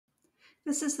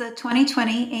This is the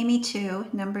 2020 Aime Ii,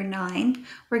 number 9.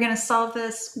 We're going to solve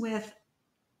this with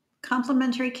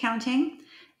complementary counting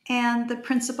and the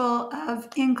principle of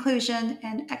inclusion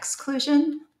and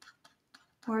exclusion,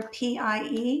 or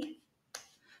PIE.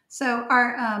 So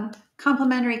our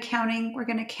complementary counting, we're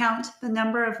going to count the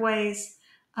number of ways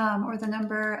or the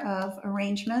number of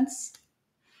arrangements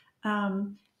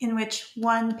in which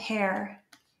one pair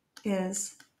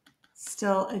is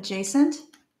still adjacent,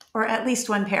 or at least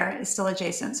one pair is still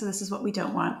adjacent. So this is what we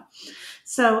don't want.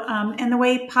 So, and the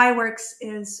way pi works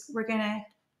is we're going to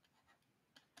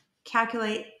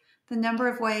calculate the number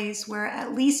of ways where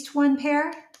at least one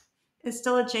pair is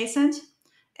still adjacent,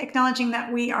 acknowledging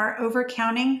that we are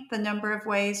overcounting the number of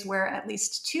ways where at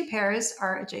least two pairs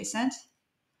are adjacent.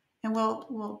 And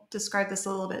we'll describe this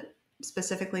a little bit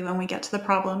specifically when we get to the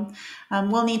problem.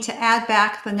 We'll need to add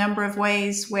back the number of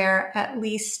ways where at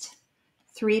least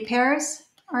three pairs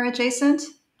are adjacent.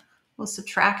 We'll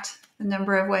subtract the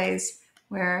number of ways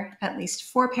where at least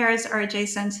four pairs are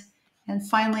adjacent. And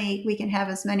finally, we can have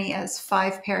as many as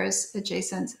 5 pairs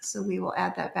adjacent. So we will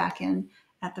add that back in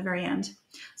at the very end.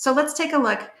 So let's take a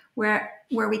look where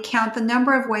we count the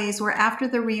number of ways where after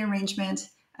the rearrangement,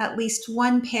 at least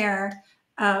one pair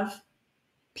of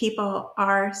people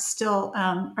are still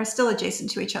adjacent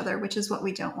to each other, which is what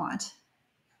we don't want.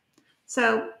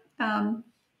 So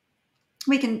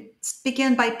we can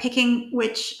begin by picking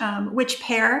which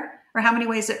pair, or how many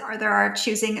ways there are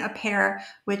choosing a pair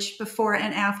which before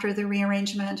and after the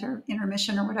rearrangement or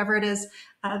intermission or whatever it is,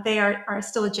 they are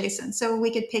still adjacent. So we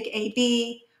could pick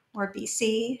AB or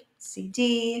BC,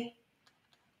 CD,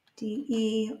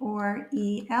 DE, or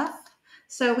EF.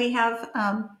 So we have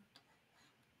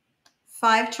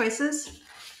 5 choices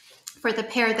for the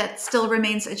pair that still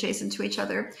remains adjacent to each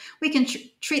other. We can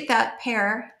treat that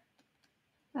pair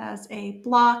as a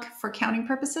block for counting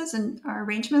purposes and our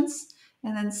arrangements,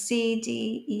 and then C,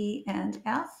 D, E, and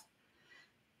F.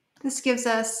 This gives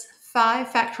us 5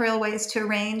 factorial ways to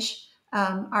arrange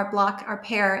our block, our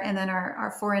pair, and then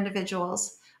our 4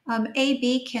 individuals. A,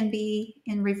 B can be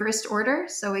in reversed order,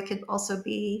 so it could also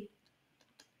be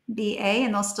BA,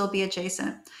 and they'll still be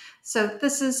adjacent. So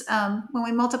this is when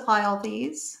we multiply all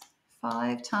these,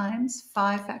 5 times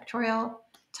 5 factorial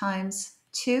times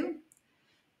 2.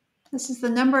 This is the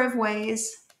number of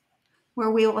ways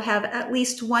where we will have at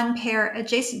least one pair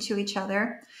adjacent to each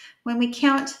other. When we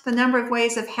count the number of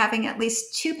ways of having at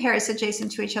least 2 pairs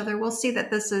adjacent to each other, we'll see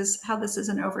that this is how this is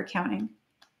an overcounting.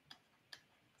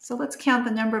 So let's count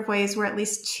the number of ways where at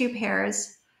least 2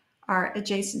 pairs are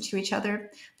adjacent to each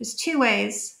other. There's 2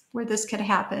 ways where this could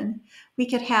happen. We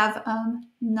could have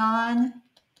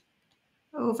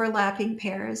non-overlapping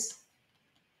pairs.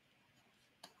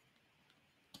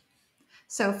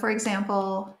 So for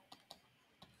example,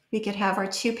 we could have our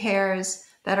 2 pairs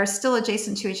that are still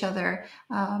adjacent to each other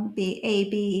be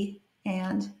AB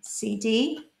and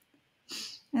CD.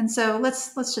 And so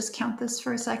let's just count this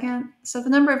for a second. So the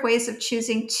number of ways of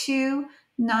choosing 2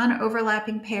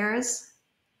 non-overlapping pairs,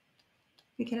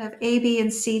 we could have AB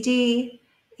and CD,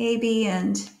 AB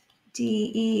and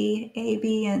DE,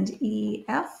 AB and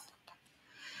EF.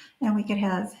 And we could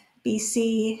have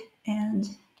BC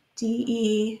and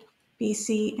DE,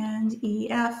 BC and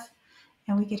EF,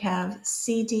 and we could have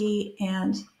CD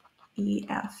and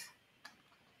EF.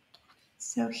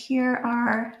 So here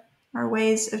are our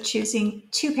ways of choosing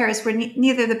 2 pairs where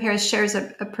neither of the pairs shares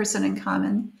a person in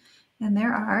common. And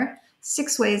there are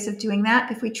 6 ways of doing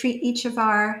that. If we treat each of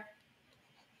our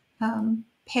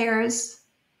pairs,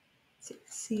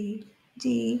 C,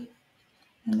 D,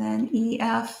 and then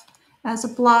EF, as a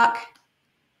block,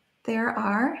 there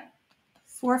are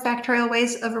 4 factorial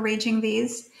ways of arranging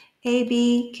these.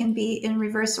 AB can be in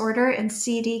reverse order, and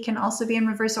CD can also be in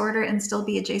reverse order and still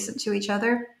be adjacent to each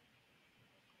other.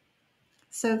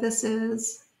 So this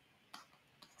is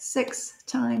 6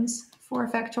 times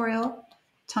 4 factorial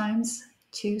times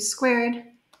 2 squared,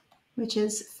 which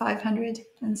is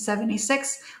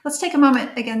 576. Let's take a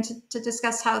moment again to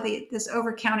discuss how this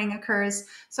overcounting occurs.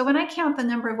 So when I count the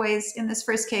number of ways in this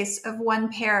first case of one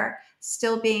pair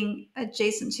still being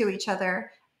adjacent to each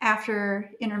other after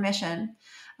intermission,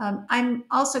 I'm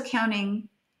also counting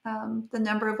the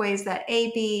number of ways that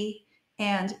AB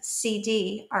and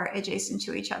CD are adjacent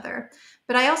to each other.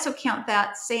 But I also count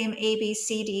that same AB,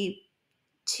 CD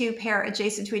 2 pair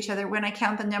adjacent to each other when I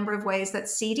count the number of ways that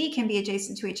CD can be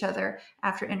adjacent to each other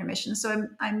after intermission. So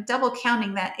I'm double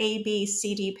counting that AB,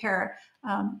 CD pair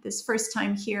this first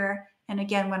time here, and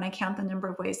again when I count the number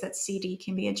of ways that CD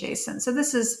can be adjacent. So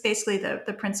this is basically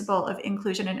the principle of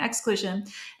inclusion and exclusion,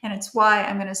 and it's why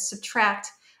I'm going to subtract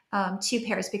 2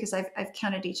 pairs, because I've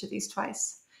counted each of these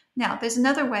twice. Now, there's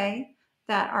another way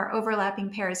that our overlapping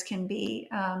pairs can be,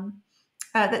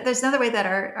 there's another way that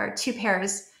our two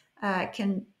pairs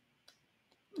can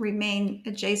remain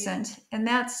adjacent, and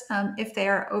that's if they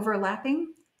are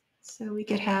overlapping. So we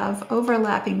could have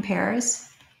overlapping pairs.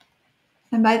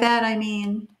 And by that, I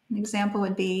mean, an example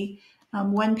would be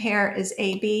one pair is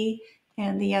AB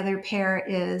and the other pair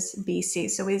is BC.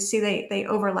 So we see they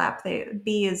overlap.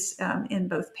 B is in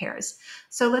both pairs.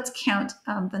 So let's count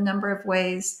the number of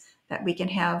ways that we can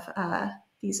have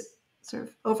these sort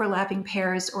of overlapping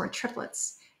pairs or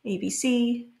triplets.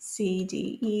 ABC, C,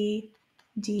 D, E,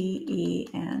 D, E,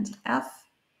 and F.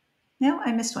 No,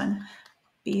 I missed one.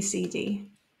 B, C, D.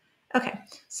 Okay,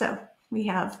 so we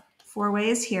have 4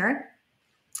 ways here.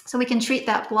 So we can treat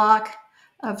that block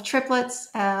of triplets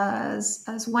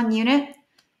as one unit,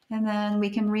 and then we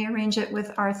can rearrange it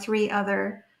with our three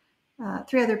other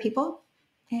people,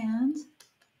 and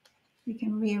we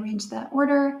can rearrange that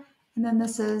order, and then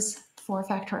this is 4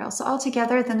 factorial. So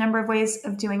altogether, the number of ways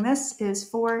of doing this is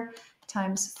 4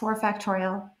 times 4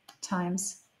 factorial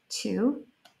times 2,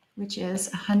 which is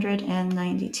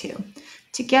 192.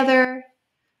 Together,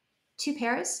 2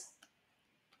 pairs,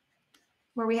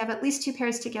 where we have at least 2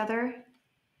 pairs together,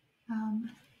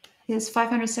 is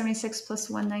 576 plus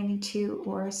 192,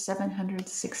 or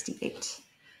 768.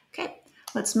 Okay,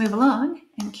 let's move along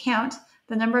and count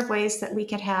the number of ways that we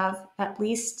could have at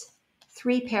least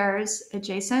 3 pairs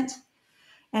adjacent.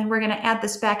 And we're going to add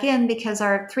this back in because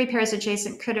our 3 pairs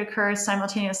adjacent could occur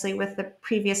simultaneously with the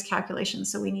previous calculation.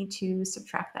 So we need to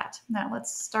subtract that. Now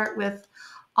let's start with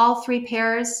all 3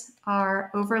 pairs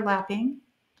are overlapping.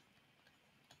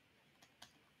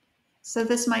 So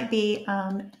this might be,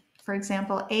 for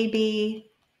example, AB,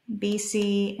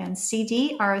 BC, and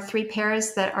CD are 3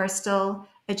 pairs that are still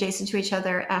adjacent to each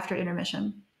other after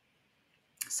intermission.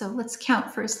 So let's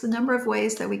count first the number of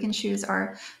ways that we can choose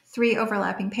our 3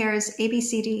 overlapping pairs,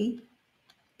 ABCD,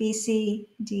 BC,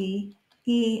 D,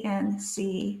 and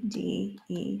C, D,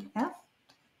 E, F.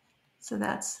 So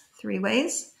that's 3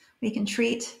 ways. We can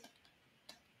treat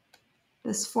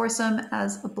this foursome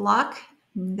as a block.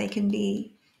 They can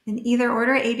be in either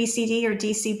order, ABCD or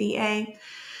DCBA,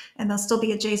 and they'll still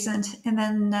be adjacent. And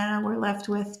then we're left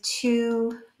with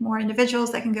 2 more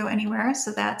individuals that can go anywhere.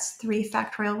 So that's 3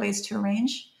 factorial ways to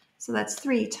arrange. So that's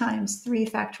 3 times 3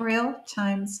 factorial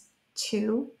times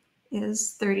 2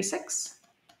 is 36.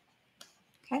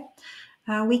 Okay.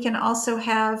 We can also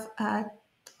have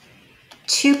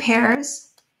 2 pairs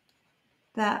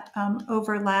that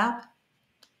overlap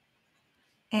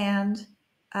and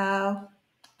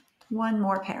 1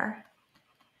 more pair.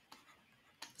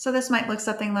 So this might look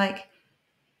something like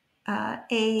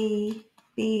A,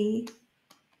 B,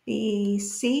 B,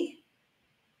 C.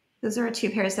 Those are 2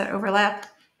 pairs that overlap,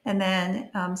 and then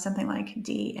something like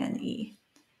D and E.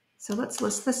 So let's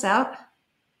list this out.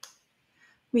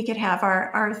 We could have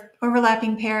our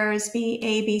overlapping pairs be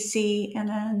A, B, C, and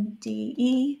then D,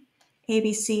 E, A,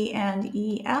 B, C, and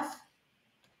E, F,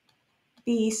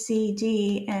 B, C,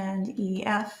 D, and E,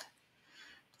 F,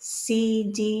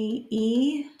 C, D,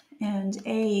 E, and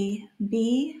A,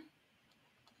 B,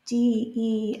 D,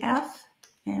 E, F,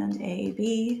 and A,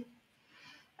 B,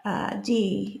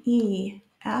 D, E,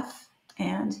 F,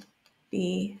 and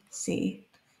B, C.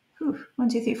 1,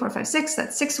 2, 3, 4, 5, 6.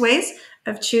 That's 6 ways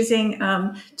of choosing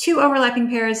 2 overlapping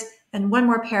pairs and 1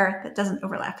 more pair that doesn't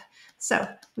overlap. So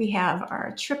we have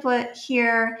our triplet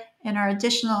here and our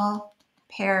additional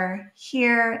pair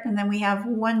here, and then we have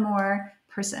 1 more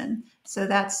person. So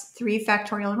that's 3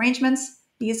 factorial arrangements.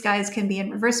 These guys can be in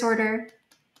reverse order,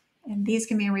 and these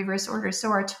can be in reverse order. So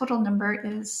our total number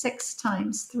is 6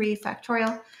 times 3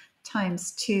 factorial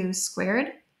times 2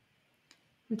 squared,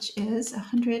 which is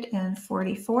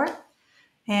 144.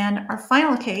 And our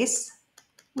final case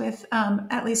with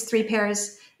at least 3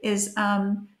 pairs is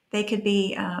they could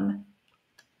be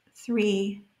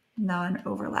 3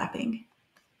 non-overlapping.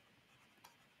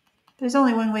 There's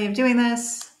only one way of doing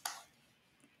this.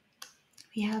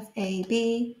 We have A,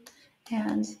 B,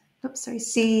 and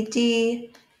C,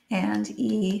 D, and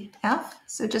E, F.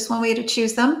 So just one way to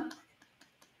choose them.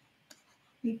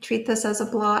 We treat this as a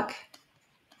block,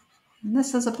 and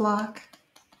this as a block.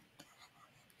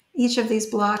 Each of these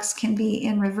blocks can be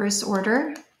in reverse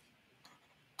order,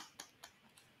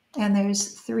 and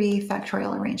there's 3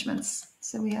 factorial arrangements.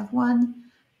 So we have 1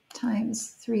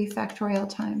 times 3 factorial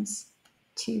times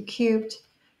 2 cubed,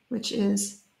 which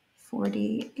is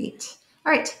 48.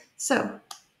 All right, so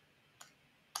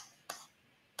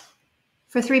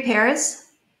for 3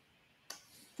 pairs,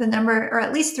 the number, or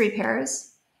at least 3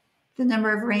 pairs, the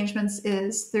number of arrangements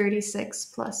is 36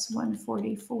 plus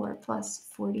 144 plus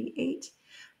 48,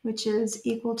 which is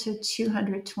equal to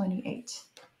 228.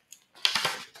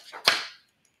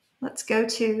 Let's go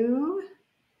to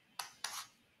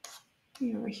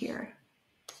over here.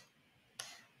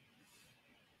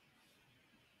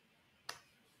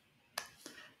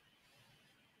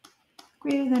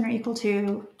 Greater than or equal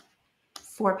to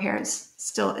 4 pairs,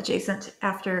 still adjacent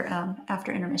after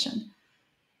intermission.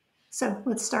 So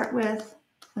let's start with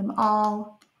them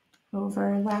all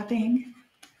overlapping.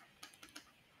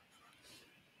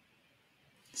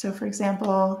 So for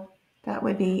example, that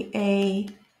would be A,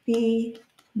 B,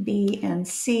 B and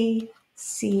C,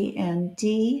 C and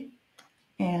D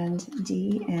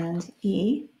and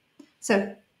E.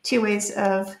 So 2 ways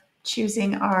of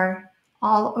choosing our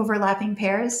all overlapping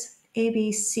pairs, A,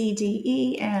 B, C, D,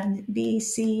 E, and B,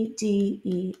 C, D,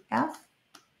 E, F.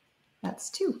 That's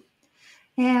 2.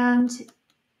 And C,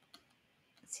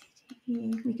 D,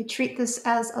 E, we could treat this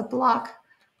as a block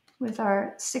with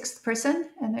our 6th person,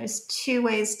 and there's 2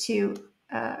 ways to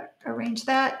arrange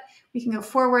that. We can go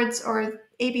forwards, or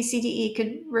A, B, C, D, E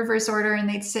could reverse order, and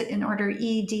they'd sit in order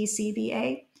E, D, C, B,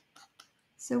 A.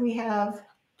 So we have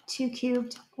 2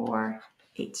 cubed or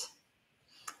 8.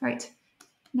 All right,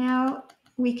 now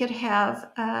we could have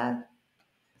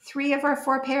 3 of our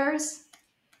 4 pairs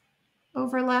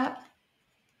overlap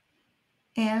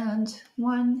and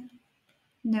 1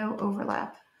 no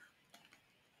overlap.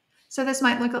 So this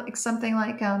might look like something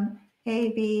like A,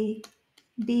 B,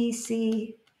 B,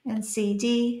 C, and C,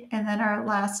 D, and then our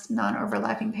last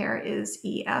non-overlapping pair is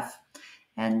E, F,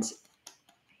 and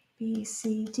B,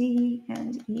 C, D,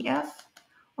 and E, F.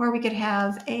 Or we could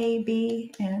have A,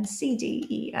 B, and C, D,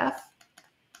 E, F,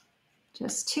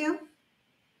 just 2.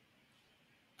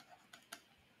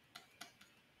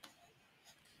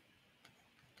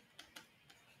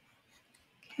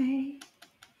 Okay,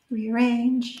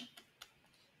 rearrange,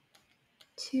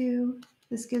 2.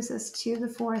 This gives us 2 to the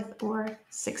 4th, or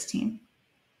 16.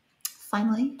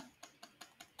 Finally,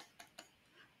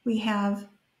 we have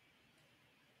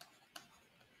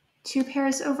 2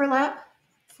 pairs overlap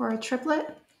for a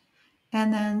triplet,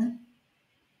 and then,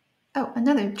 oh,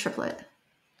 another triplet.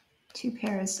 2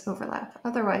 pairs overlap.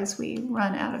 Otherwise, we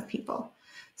run out of people.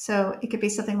 So it could be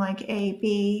something like A,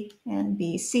 B, and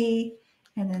B, C,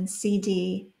 and then C,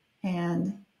 D,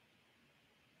 and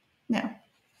no,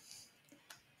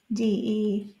 D,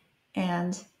 E,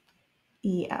 and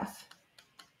E, F.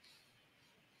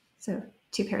 So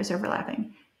 2 pairs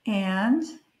overlapping. And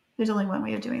there's only one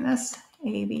way of doing this,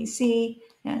 A, B, C,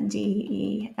 and D,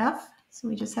 E, F. So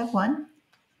we just have 1.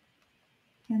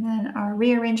 And then our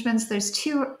rearrangements, there's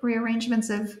 2 rearrangements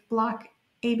of block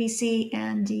A, B, C,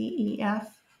 and D, E,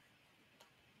 F.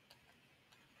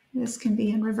 This can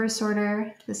be in reverse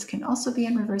order. This can also be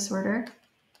in reverse order.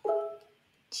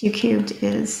 2 cubed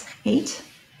is 8.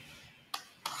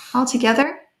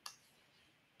 Altogether,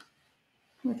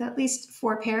 with at least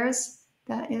 4 pairs,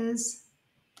 that is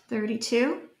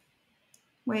 32.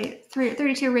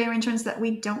 32 rearrangements that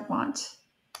we don't want.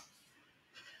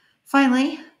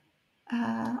 Finally,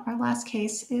 our last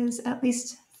case is at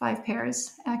least 5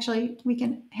 pairs. Actually, we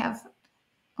can have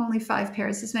only 5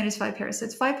 pairs, as many as 5 pairs. So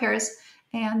it's 5 pairs,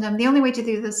 and the only way to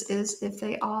do this is if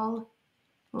they all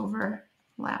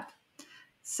overlap.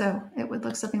 So it would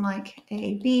look something like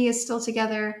A, B is still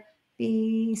together,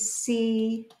 B,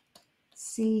 C,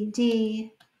 C,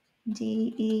 D,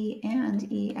 D, E,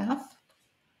 and E, F.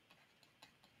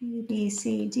 A, B,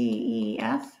 C, D, E,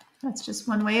 F. That's just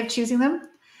one way of choosing them.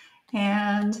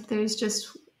 And there's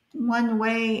just one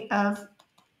way of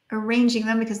arranging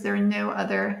them because there are no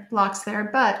other blocks there,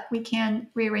 but we can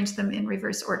rearrange them in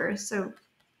reverse order. So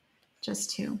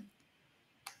just 2.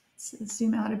 Let's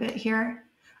zoom out a bit here.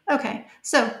 Okay,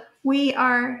 so we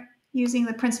are using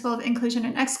the principle of inclusion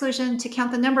and exclusion to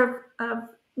count the number of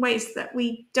ways that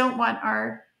we don't want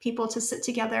our people to sit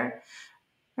together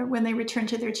or when they return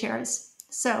to their chairs.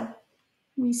 So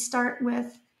we start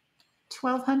with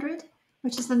 1,200,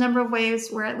 which is the number of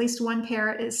ways where at least 1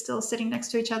 pair is still sitting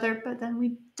next to each other, but then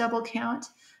we double count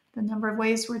the number of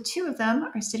ways where 2 of them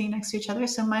are sitting next to each other,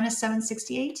 so minus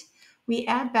 768. We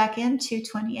add back in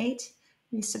 228,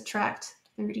 we subtract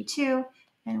 32,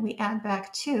 and we add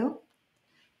back 2.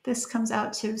 This comes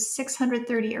out to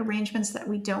 630 arrangements that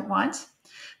we don't want.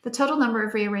 The total number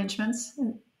of rearrangements,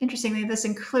 and interestingly, this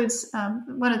includes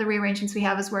one of the rearrangements we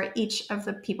have is where each of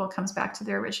the people comes back to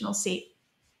their original seat.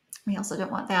 We also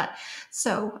don't want that.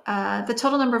 So the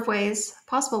total number of ways,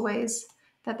 possible ways,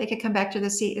 that they could come back to the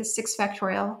seat is 6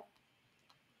 factorial.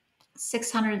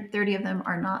 630 of them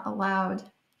are not allowed.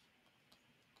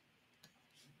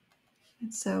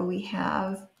 And so we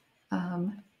have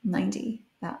 90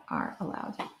 that are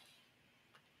allowed.